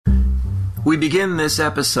We begin this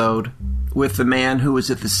episode with the man who was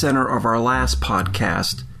at the center of our last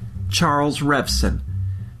podcast, Charles Revson,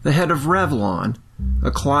 the head of Revlon, a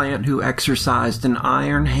client who exercised an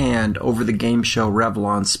iron hand over the game show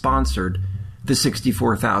Revlon sponsored, the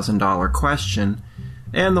 $64,000 question,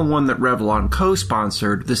 and the one that Revlon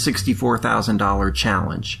co-sponsored, the $64,000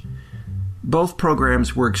 challenge. Both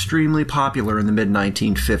programs were extremely popular in the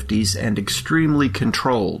mid-1950s and extremely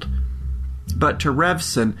controlled. But to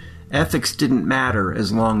Revson, ethics didn't matter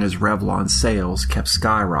as long as Revlon's sales kept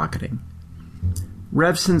skyrocketing.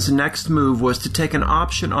 Revson's next move was to take an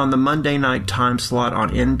option on the Monday night time slot on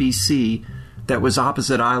NBC that was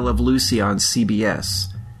opposite I Love Lucy on CBS.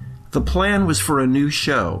 The plan was for a new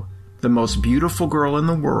show, The Most Beautiful Girl in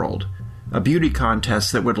the World, a beauty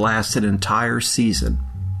contest that would last an entire season.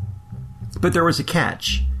 But there was a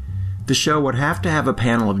catch. The show would have to have a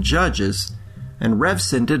panel of judges, and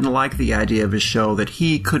Revson didn't like the idea of a show that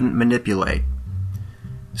he couldn't manipulate.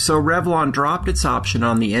 So Revlon dropped its option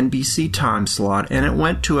on the NBC time slot, and it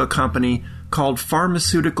went to a company called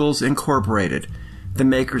Pharmaceuticals Incorporated, the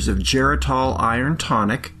makers of Geritol Iron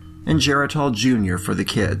Tonic and Geritol Jr. for the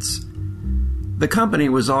kids. The company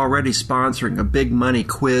was already sponsoring a big money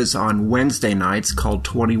quiz on Wednesday nights called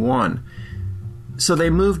 21, so they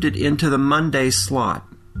moved it into the Monday slot,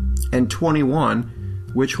 and 21,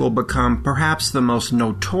 which will become perhaps the most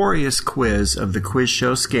notorious quiz of the quiz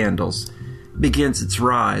show scandals, begins its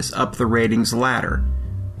rise up the ratings ladder,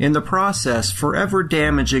 in the process forever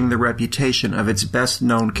damaging the reputation of its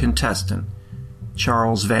best-known contestant,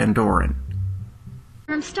 Charles Van Doren.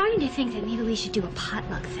 I'm starting to think that maybe we should do a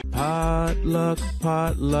potluck thing. Potluck.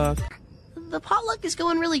 The potluck is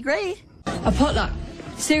going really great. A potluck?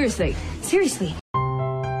 Seriously.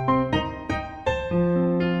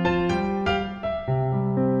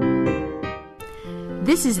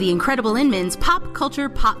 This is the Incredible Inman's Pop Culture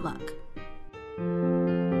Potluck.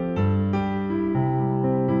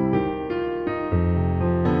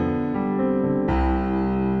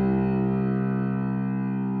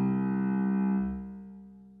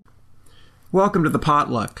 Welcome to the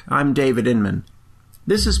Potluck. I'm David Inman.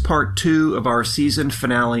 This is part 2 of our season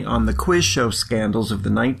finale on the quiz show scandals of the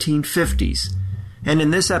 1950s, and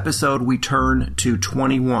in this episode we turn to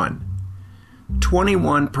 21.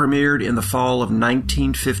 21 premiered in the fall of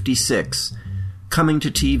 1956, coming to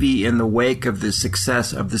TV in the wake of the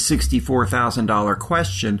success of the $64,000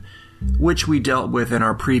 question, which we dealt with in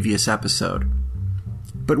our previous episode.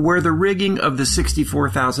 But where the rigging of the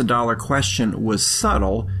 $64,000 question was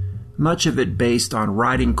subtle, much of it based on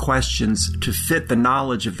writing questions to fit the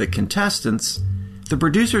knowledge of the contestants, the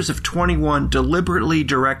producers of 21 deliberately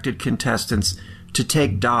directed contestants to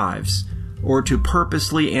take dives, or to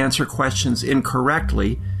purposely answer questions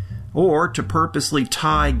incorrectly, or to purposely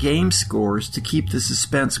tie game scores to keep the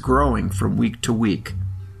suspense growing from week to week.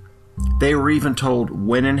 They were even told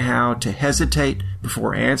when and how to hesitate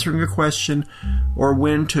before answering a question, or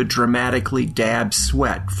when to dramatically dab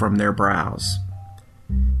sweat from their brows.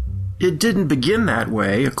 It didn't begin that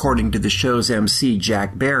way, according to the show's MC,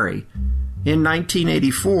 Jack Barry. In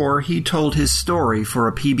 1984, he told his story for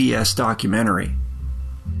a PBS documentary.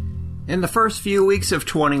 In the first few weeks of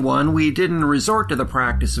 21, we didn't resort to the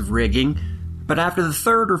practice of rigging, but after the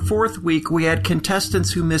third or fourth week, we had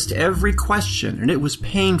contestants who missed every question, and it was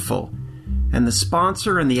painful. And the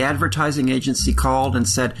sponsor and the advertising agency called and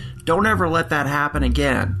said, "Don't ever let that happen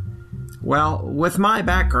again." Well, with my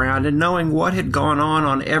background and knowing what had gone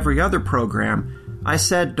on every other program, I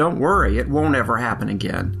said, "Don't worry, it won't ever happen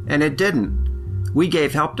again." And it didn't. We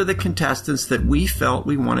gave help to the contestants that we felt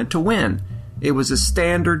we wanted to win. It was a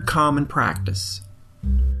standard common practice.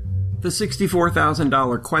 The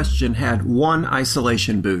 $64,000 question had one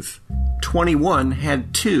isolation booth. 21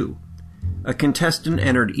 had two. A contestant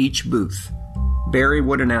entered each booth. Barry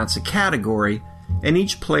would announce a category, and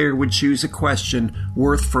each player would choose a question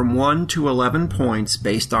worth from 1 to 11 points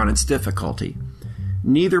based on its difficulty.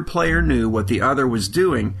 Neither player knew what the other was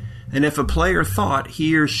doing, and if a player thought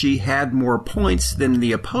he or she had more points than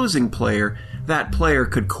the opposing player, that player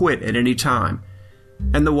could quit at any time,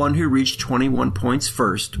 and the one who reached 21 points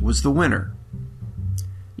first was the winner.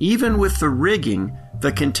 Even with the rigging,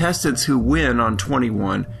 the contestants who win on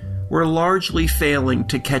 21 were largely failing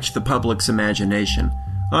to catch the public's imagination,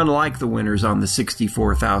 unlike the winners on the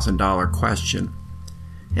 $64,000 question.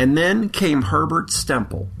 And then came Herbert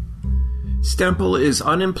Stemple. Stemple is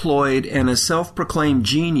unemployed and a self-proclaimed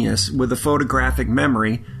genius with a photographic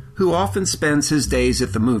memory who often spends his days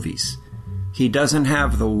at the movies. He doesn't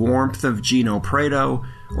have the warmth of Gino Prado,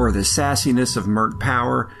 or the sassiness of Mert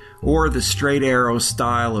Power, or the straight arrow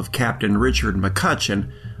style of Captain Richard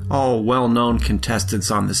McCutcheon, all well-known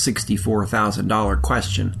contestants on the $64,000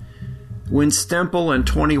 question. When Stemple and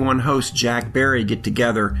 21 host Jack Barry get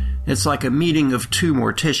together, it's like a meeting of two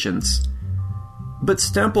morticians. But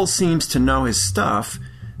Stemple seems to know his stuff,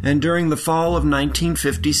 and during the fall of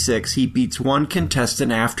 1956 he beats one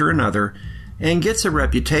contestant after another and gets a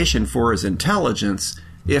reputation for his intelligence,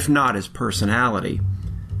 if not his personality.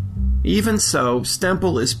 Even so,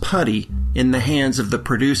 Stemple is putty in the hands of the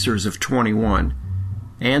producers of 21.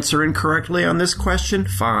 Answer incorrectly on this question?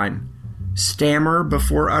 Fine. Stammer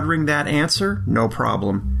before uttering that answer? No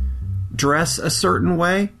problem. Dress a certain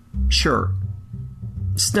way? Sure.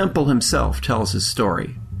 Stemple himself tells his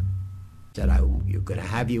story. Said, you're going to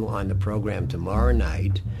have you on the program tomorrow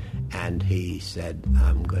night, and he said,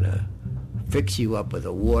 I'm going to fix you up with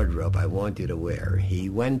a wardrobe I want you to wear. He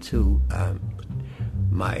went to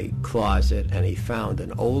my closet and he found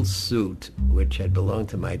an old suit which had belonged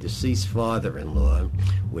to my deceased father-in-law,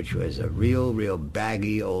 which was a real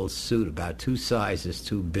baggy old suit, about 2 sizes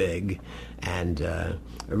too big, and a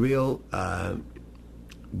real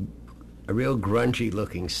grungy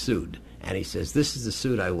looking suit. And he says, this is the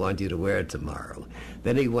suit I want you to wear tomorrow.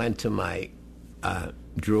 Then he went to my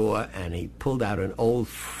drawer and he pulled out an old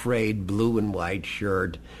frayed blue and white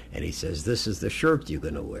shirt, and he says, this is the shirt you're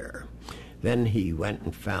going to wear. Then he went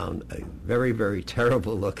and found a very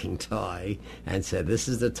terrible looking tie and said, this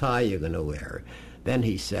is the tie you're going to wear. Then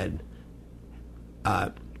he said,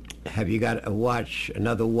 have you got a watch,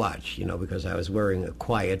 another watch, because I was wearing a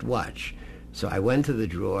quiet watch. So I went to the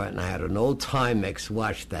drawer and I had an old Timex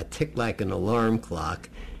watch that ticked like an alarm clock,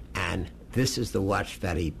 and this is the watch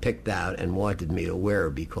that he picked out and wanted me to wear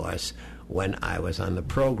because when I was on the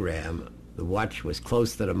program, the watch was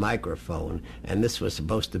close to the microphone, and this was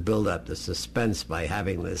supposed to build up the suspense by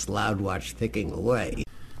having this loud watch ticking away.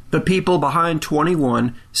 The people behind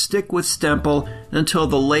 21 stick with Stemple until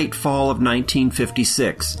the late fall of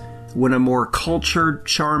 1956, when a more cultured,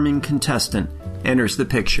 charming contestant enters the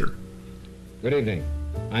picture. Good evening.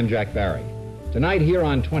 I'm Jack Barry. Tonight here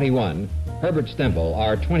on 21, Herbert Stemple,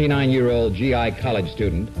 our 29-year-old GI college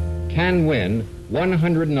student, can win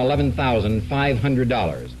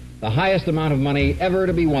 $111,500, the highest amount of money ever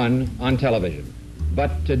to be won on television.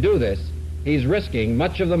 But to do this, he's risking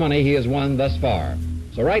much of the money he has won thus far.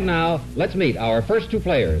 So right now, let's meet our first 2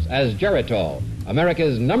 players as Geritol,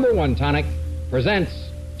 America's #1 tonic,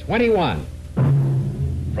 presents 21.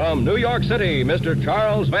 From New York City, Mr.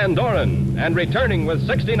 Charles Van Doren, and returning with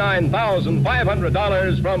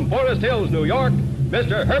 $69,500 from Forest Hills, New York,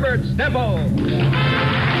 Mr. Herbert Stemple.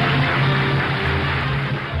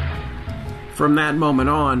 From that moment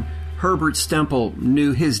on, Herbert Stemple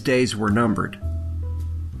knew his days were numbered.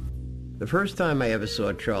 The first time I ever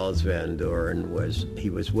saw Charles Van Doren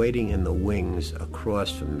he was waiting in the wings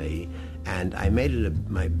across from me, and I made it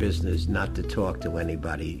my business not to talk to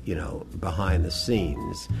anybody, behind the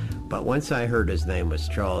scenes. But once I heard his name was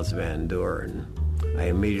Charles Van Doren, I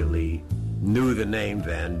immediately knew the name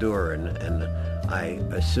Van Doren, and I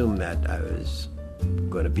assumed that I was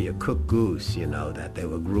going to be a cooked goose, that they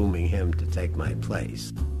were grooming him to take my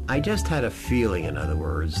place. I just had a feeling, in other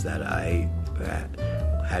words, that I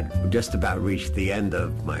had just about reached the end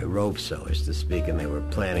of my rope, so as to speak, and they were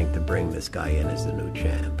planning to bring this guy in as the new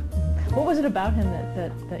champ. What was it about him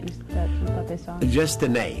that you thought they saw? Just the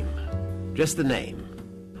name.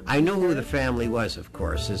 I knew who the family was, of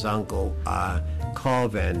course. His uncle, Carl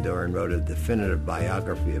Van Doren, wrote a definitive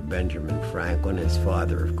biography of Benjamin Franklin. His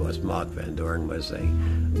father, of course, Mark Van Doren, was a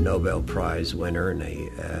Nobel Prize winner and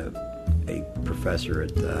a professor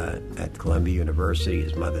at Columbia University.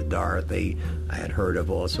 His mother, Dorothy, I had heard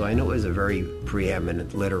of also. I knew it was a very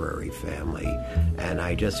preeminent literary family, and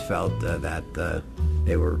I just felt that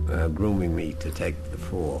they were grooming me to take the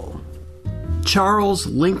fall. Charles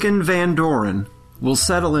Lincoln Van Doren will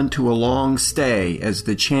settle into a long stay as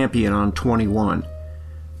the champion on 21,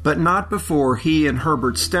 but not before he and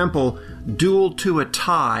Herbert Stemple dueled to a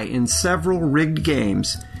tie in several rigged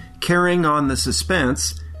games, carrying on the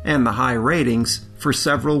suspense and the high ratings for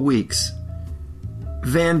several weeks.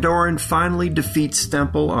 Van Doren finally defeats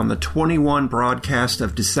Stemple on the 21 broadcast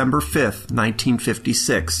of December 5th,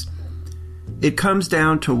 1956. It comes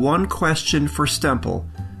down to one question for Stemple,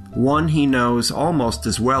 one he knows almost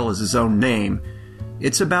as well as his own name.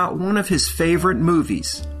 It's about one of his favorite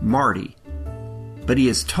movies, Marty, but he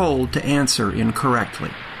is told to answer incorrectly.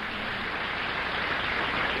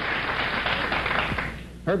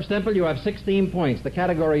 Herb Stemple, you have 16 points. The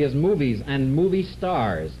category is movies and movie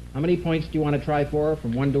stars. How many points do you want to try for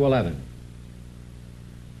from 1 to 11?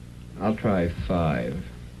 I'll try 5.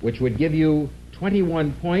 Which would give you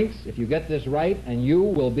 21 points if you get this right, and you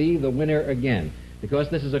will be the winner again. Because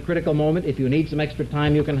this is a critical moment, if you need some extra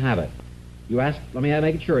time, you can have it. You ask, let me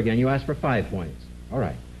make it sure again, you asked for 5 points. All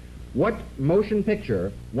right. What motion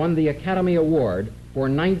picture won the Academy Award for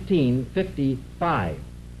 1955?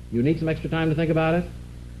 You need some extra time to think about it?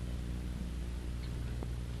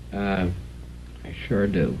 I sure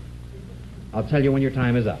do. I'll tell you when your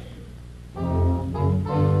time is up.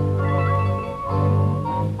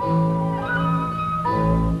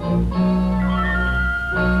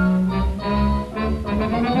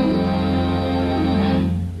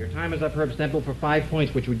 Your time is up, Herb Stempel, for 5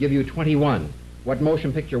 points, which would give you 21. What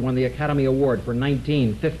motion picture won the Academy Award for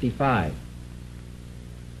 1955?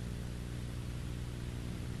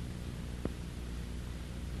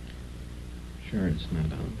 Sure, it's not on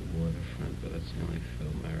the waterfront, but that's the only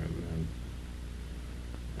film I remember.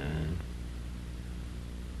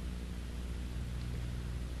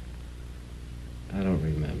 I don't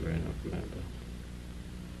remember.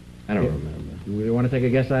 I don't remember. Do you want to take a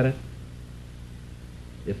guess at it?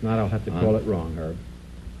 If not, I'll have to call it wrong, Herb.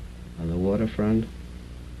 On the waterfront?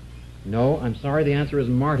 No, I'm sorry, the answer is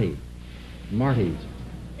Marty. Marty's.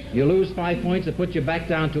 You lose 5 points, it puts you back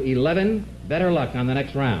down to 11. Better luck on the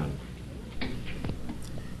next round.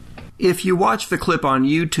 If you watch the clip on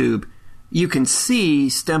YouTube, you can see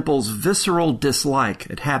Stempel's visceral dislike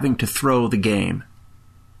at having to throw the game.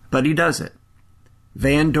 But he does it.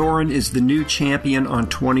 Van Doren is the new champion on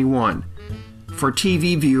 21. For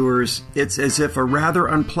TV viewers, it's as if a rather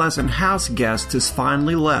unpleasant house guest has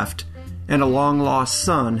finally left and a long-lost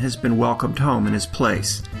son has been welcomed home in his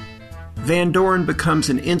place. Van Doren becomes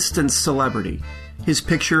an instant celebrity. His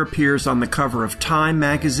picture appears on the cover of Time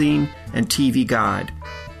magazine and TV Guide.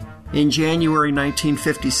 In January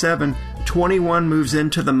 1957, 21 moves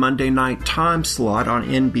into the Monday night time slot on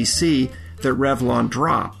NBC that Revlon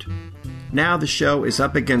dropped. Now the show is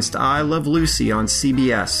up against I Love Lucy on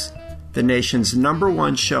CBS, the nation's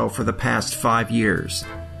 #1 show for the past 5 years.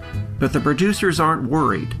 But the producers aren't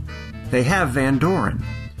worried. They have Van Doren.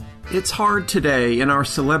 It's hard today in our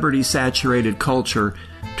celebrity-saturated culture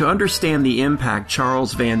to understand the impact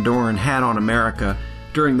Charles Van Doren had on America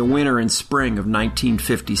during the winter and spring of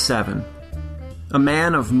 1957. A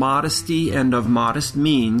man of modesty and of modest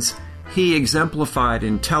means, he exemplified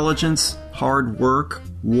intelligence, hard work,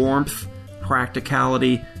 warmth,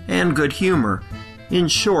 practicality, and good humor. In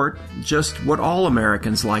short, just what all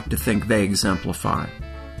Americans like to think they exemplify.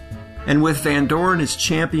 And with Van Doren as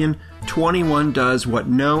champion, 21 does what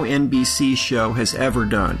no NBC show has ever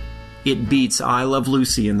done. It beats I Love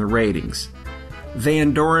Lucy in the ratings.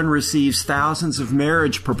 Van Doren receives thousands of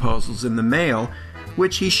marriage proposals in the mail,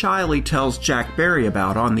 which he shyly tells Jack Barry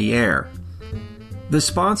about on the air. The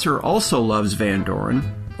sponsor also loves Van Doren,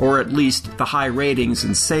 or at least the high ratings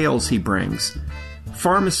and sales he brings.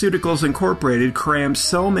 Pharmaceuticals Incorporated crams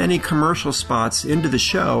so many commercial spots into the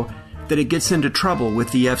show that it gets into trouble with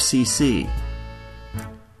the FCC.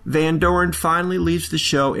 Van Doren finally leaves the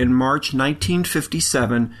show in March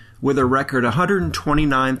 1957 with a record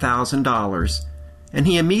 $129,000, and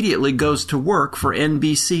he immediately goes to work for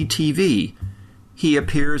NBC-TV. He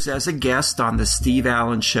appears as a guest on The Steve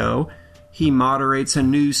Allen Show, he moderates a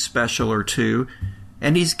news special or two,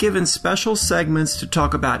 and he's given special segments to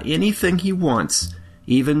talk about anything he wants,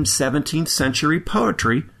 even 17th century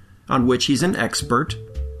poetry, on which he's an expert,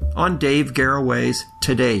 on Dave Garroway's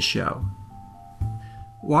Today Show.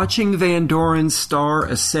 Watching Van Doren's star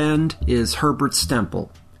ascend is Herbert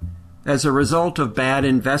Stempel. As a result of bad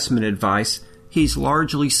investment advice, he's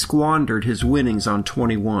largely squandered his winnings on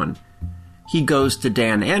 21. He goes to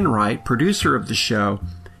Dan Enright, producer of the show,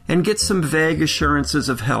 and gets some vague assurances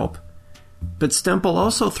of help. But Stempel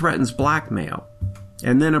also threatens blackmail,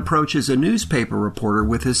 and then approaches a newspaper reporter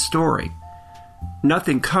with his story.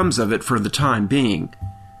 Nothing comes of it for the time being.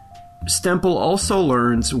 Stempel also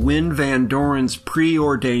learns when Van Doren's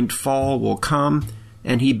preordained fall will come,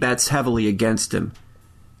 and he bets heavily against him.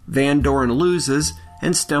 Van Doren loses,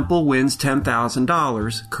 and Stempel wins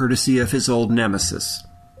 $10,000, courtesy of his old nemesis.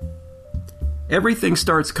 Everything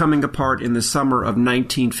starts coming apart in the summer of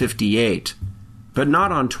 1958, but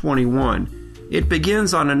not on 21. It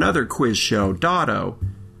begins on another quiz show, Dotto,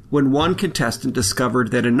 when one contestant discovered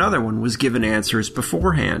that another one was given answers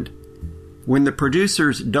beforehand. When the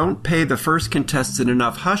producers don't pay the first contestant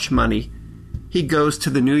enough hush money, he goes to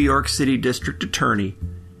the New York City District Attorney,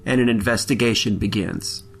 and an investigation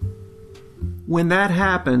begins. When that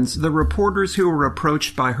happens, the reporters who were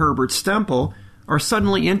approached by Herbert Stempel are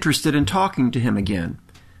suddenly interested in talking to him again,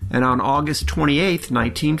 and on August 28,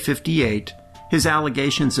 1958, his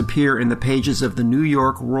allegations appear in the pages of the New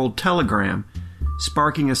York World Telegram,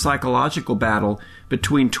 sparking a psychological battle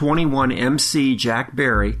between 21 MC Jack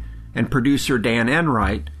Barry and producer Dan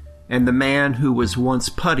Enright, and the man who was once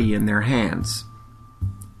putty in their hands.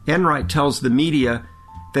 Enright tells the media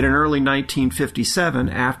that in early 1957,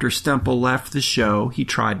 after Stemple left the show, he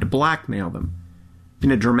tried to blackmail them. In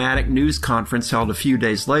a dramatic news conference held a few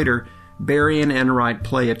days later, Barry and Enright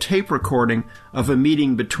play a tape recording of a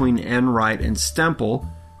meeting between Enright and Stemple,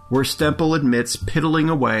 where Stemple admits piddling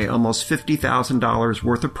away almost $50,000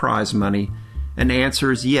 worth of prize money and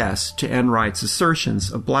answers yes to Enright's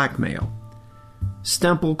assertions of blackmail.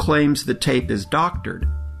 Stemple claims the tape is doctored.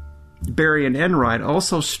 Barry and Enright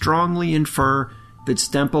also strongly infer that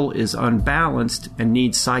Stemple is unbalanced and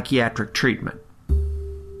needs psychiatric treatment.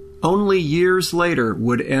 Only years later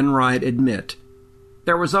would Enright admit,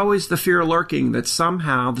 "There was always the fear lurking that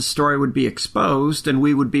somehow the story would be exposed and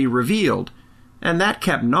we would be revealed, and that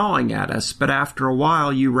kept gnawing at us, but after a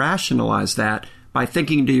while you rationalize that by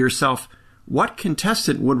thinking to yourself, what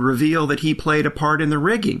contestant would reveal that he played a part in the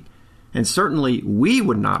rigging? And certainly we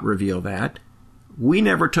would not reveal that. We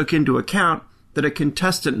never took into account that a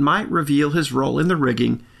contestant might reveal his role in the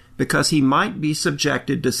rigging because he might be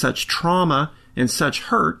subjected to such trauma and such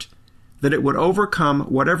hurt that it would overcome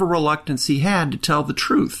whatever reluctance he had to tell the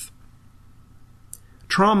truth."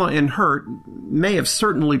 Trauma and hurt may have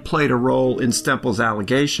certainly played a role in Stemple's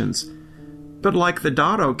allegations, but like the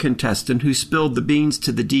Dotto contestant who spilled the beans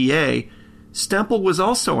to the DA, Stemple was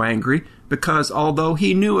also angry because although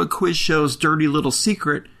he knew a quiz show's dirty little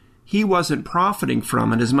secret, he wasn't profiting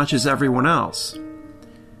from it as much as everyone else.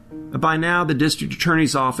 By now, the district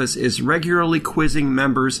attorney's office is regularly quizzing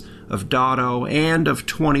members of Dotto and of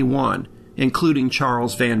 21, including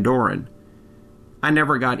Charles Van Doren. "I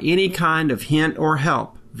never got any kind of hint or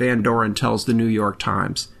help," Van Doren tells the New York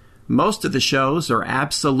Times. "Most of the shows are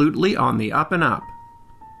absolutely on the up and up."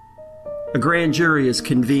 A grand jury is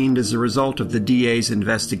convened as a result of the DA's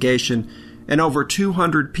investigation, and over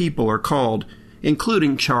 200 people are called,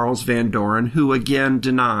 including Charles Van Doren, who again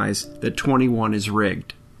denies that 21 is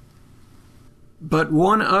rigged. But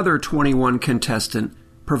one other 21 contestant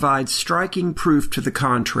provides striking proof to the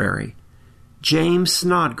contrary. James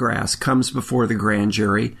Snodgrass comes before the grand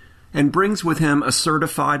jury and brings with him a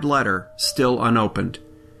certified letter, still unopened.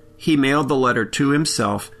 He mailed the letter to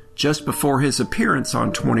himself just before his appearance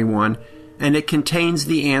on 21, and it contains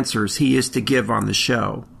the answers he is to give on the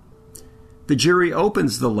show. The jury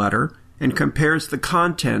opens the letter and compares the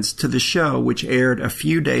contents to the show which aired a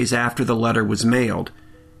few days after the letter was mailed,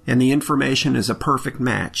 and the information is a perfect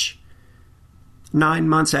match. 9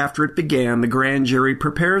 months after it began, the grand jury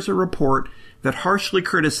prepares a report that harshly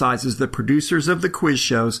criticizes the producers of the quiz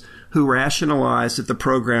shows who rationalized that the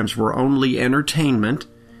programs were only entertainment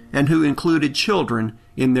and who included children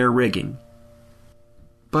in their rigging.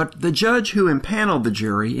 But the judge who impaneled the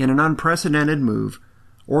jury in an unprecedented move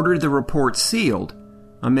ordered the report sealed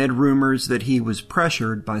amid rumors that he was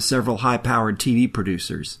pressured by several high-powered TV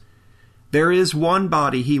producers. There is one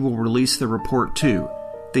body he will release the report to,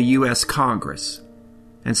 the U.S. Congress.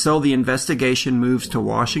 And so the investigation moves to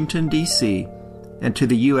Washington, D.C., and to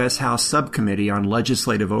the U.S. House Subcommittee on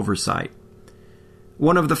Legislative Oversight.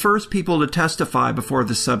 One of the first people to testify before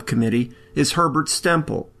the subcommittee is Herbert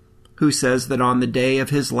Stemple, who says that on the day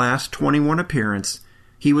of his last 21 appearance,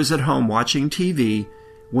 he was at home watching TV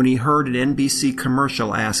when he heard an NBC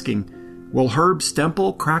commercial asking, "Will Herb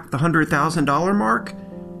Stemple crack the $100,000 mark?"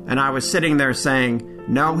 And I was sitting there saying,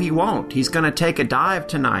 "No, he won't. He's going to take a dive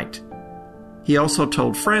tonight." He also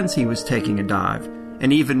told friends he was taking a dive,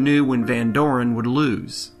 and even knew when Van Doren would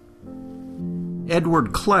lose.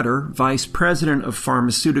 Edward Kletter, vice president of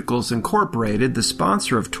Pharmaceuticals Incorporated, the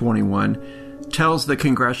sponsor of 21, tells the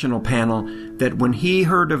congressional panel that when he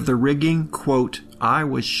heard of the rigging, quote, "I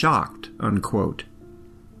was shocked," unquote.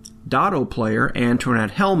 Dotto player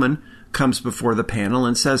Antoinette Hellman comes before the panel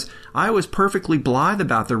and says, "I was perfectly blithe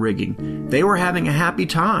about the rigging. They were having a happy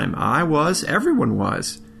time. I was. Everyone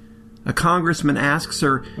was." A congressman asks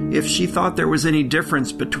her if she thought there was any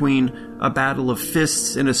difference between a battle of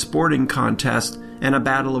fists in a sporting contest and a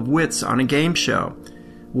battle of wits on a game show.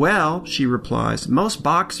 "Well," she replies, "most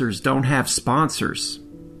boxers don't have sponsors."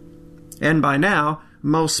 And by now,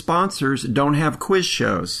 most sponsors don't have quiz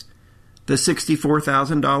shows. The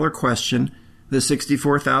 $64,000 question, the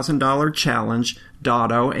 $64,000 challenge,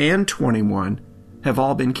 Dotto, and 21 have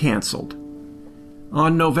all been canceled.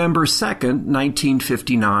 On November 2nd,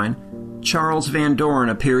 1959, Charles Van Doren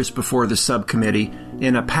appears before the subcommittee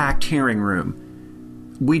in a packed hearing room.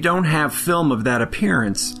 We don't have film of that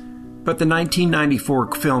appearance, but the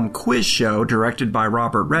 1994 film Quiz Show, directed by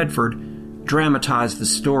Robert Redford, dramatized the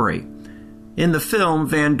story. In the film,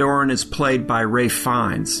 Van Doren is played by Ralph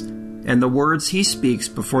Fiennes, and the words he speaks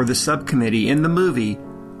before the subcommittee in the movie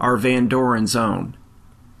are Van Doren's own.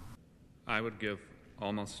 I would give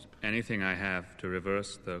almost anything I have to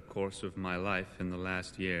reverse the course of my life in the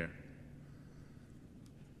last year.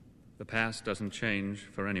 The past doesn't change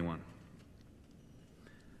for anyone,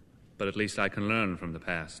 but at least I can learn from the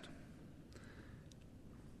past.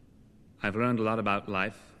 I've learned a lot about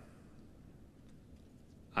life.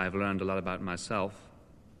 I've learned a lot about myself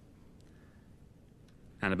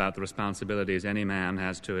and about the responsibilities any man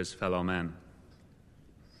has to his fellow men.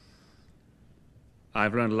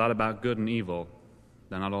 I've learned a lot about good and evil.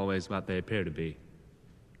 They're not always what they appear to be.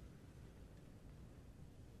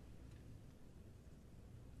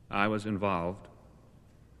 I was involved,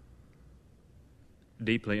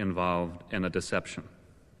 deeply involved in a deception.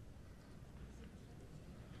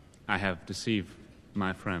 I have deceived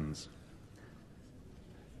my friends,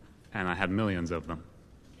 and I had millions of them.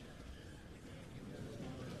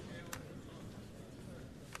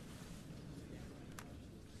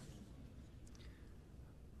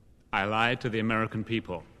 I lied to the American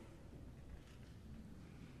people.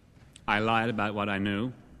 I lied about what I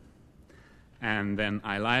knew, and then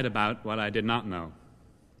I lied about what I did not know.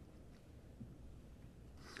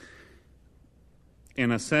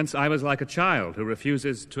 In a sense, I was like a child who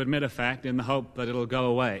refuses to admit a fact in the hope that it'll go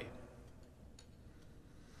away.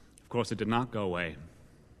 Of course, it did not go away.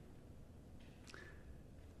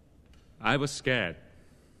 I was scared.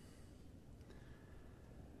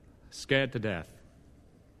 Scared to death.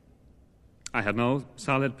 I had no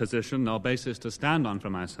solid position, no basis to stand on for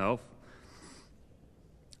myself.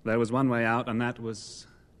 There was one way out, and that was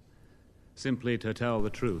simply to tell the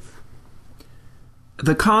truth.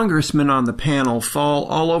 The congressmen on the panel fall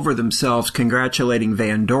all over themselves congratulating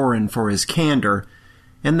Van Doren for his candor,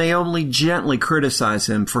 and they only gently criticize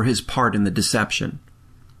him for his part in the deception.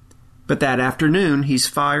 But that afternoon, he's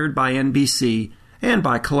fired by NBC and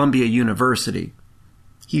by Columbia University.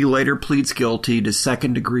 He later pleads guilty to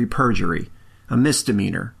second-degree perjury, a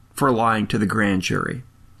misdemeanor, for lying to the grand jury.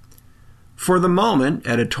 For the moment,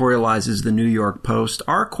 editorializes the New York Post,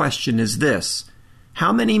 our question is this: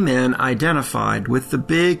 how many men identified with the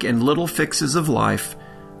big and little fixes of life,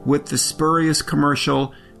 with the spurious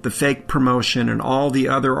commercial, the fake promotion, and all the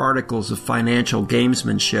other articles of financial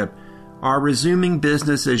gamesmanship, are resuming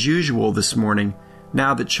business as usual this morning,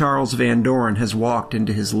 now that Charles Van Doren has walked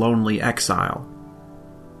into his lonely exile?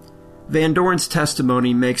 Van Doren's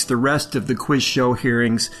testimony makes the rest of the quiz show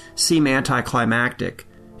hearings seem anticlimactic,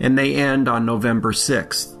 and they end on November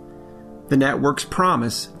 6th. The network's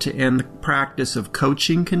promise to end the practice of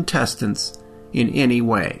coaching contestants in any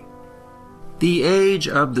way. The age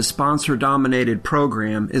of the sponsor-dominated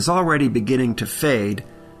program is already beginning to fade,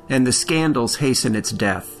 and the scandals hasten its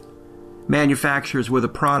death. Manufacturers with a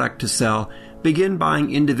product to sell begin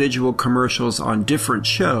buying individual commercials on different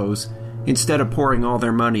shows instead of pouring all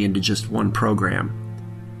their money into just one program.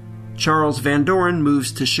 Charles Van Doren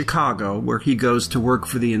moves to Chicago, where he goes to work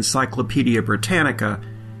for the Encyclopedia Britannica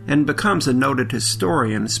and becomes a noted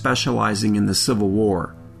historian specializing in the Civil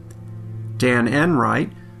War. Dan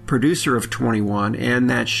Enright, producer of 21 and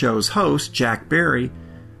that show's host, Jack Barry,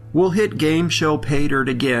 will hit game show pay dirt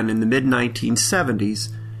again in the mid-1970s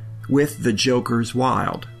with The Joker's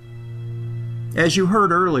Wild. As you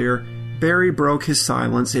heard earlier, Barry broke his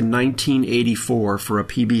silence in 1984 for a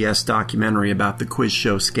PBS documentary about the quiz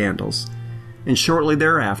show scandals, and shortly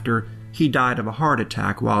thereafter, he died of a heart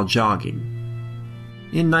attack while jogging.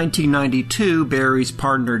 In 1992, Barry's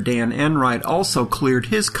partner Dan Enright also cleared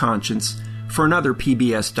his conscience for another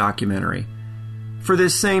PBS documentary. For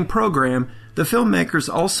this same program, the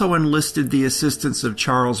filmmakers also enlisted the assistance of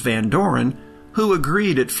Charles Van Doren, who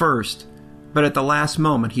agreed at first, but at the last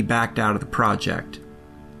moment he backed out of the project.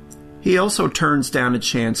 He also turns down a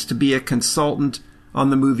chance to be a consultant on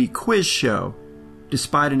the movie Quiz Show,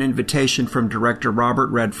 despite an invitation from director Robert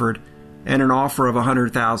Redford and an offer of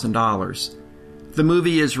 $100,000. The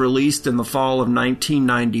movie is released in the fall of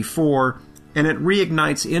 1994, and it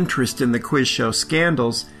reignites interest in the quiz show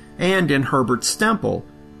scandals and in Herbert Stemple,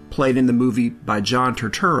 played in the movie by John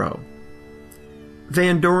Turturro.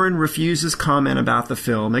 Van Doren refuses comment about the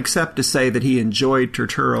film, except to say that he enjoyed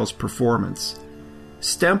Turturro's performance.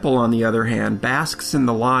 Stemple, on the other hand, basks in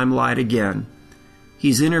the limelight again.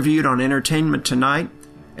 He's interviewed on Entertainment Tonight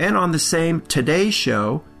and on the same Today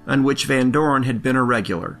Show on which Van Doren had been a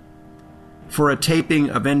regular. For a taping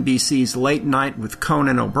of NBC's Late Night with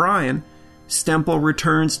Conan O'Brien, Stemple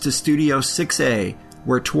returns to Studio 6A,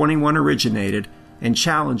 where 21 originated, and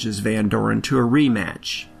challenges Van Doren to a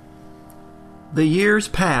rematch. The years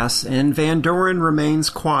pass, and Van Doren remains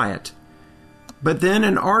quiet. But then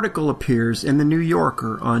an article appears in The New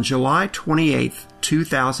Yorker on July 28,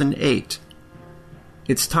 2008.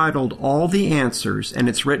 It's titled All the Answers, and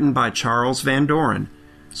it's written by Charles Van Doren,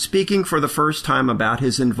 speaking for the first time about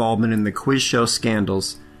his involvement in the quiz show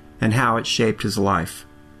scandals and how it shaped his life.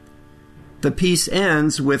 The piece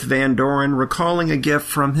ends with Van Doren recalling a gift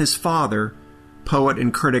from his father, poet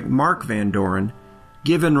and critic Mark Van Doren,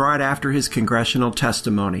 given right after his congressional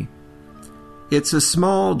testimony. It's a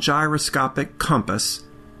small gyroscopic compass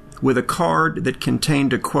with a card that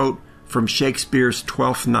contained a quote from Shakespeare's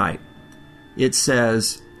Twelfth Night. It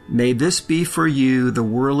says, "May this be for you the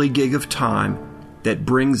whirligig of time that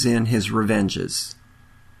brings in his revenges."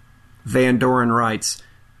 Van Doren writes,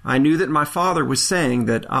 "I knew that my father was saying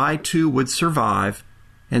that I too would survive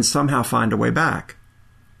and somehow find a way back.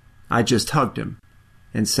 I just hugged him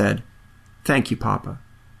and said, 'Thank you, Papa.'"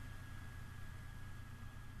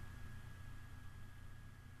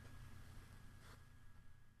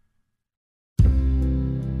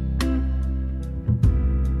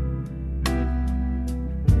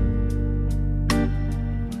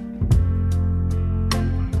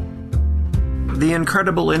 The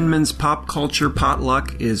Incredible Inman's Pop Culture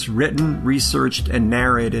Potluck is written, researched, and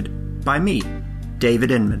narrated by me, David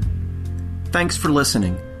Inman. Thanks for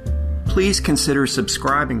listening. Please consider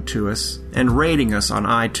subscribing to us and rating us on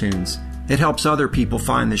iTunes. It helps other people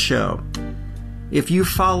find the show. If you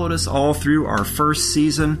followed us all through our first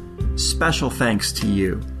season, special thanks to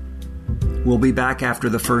you. We'll be back after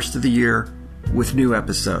the first of the year with new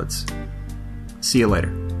episodes. See you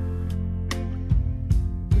later.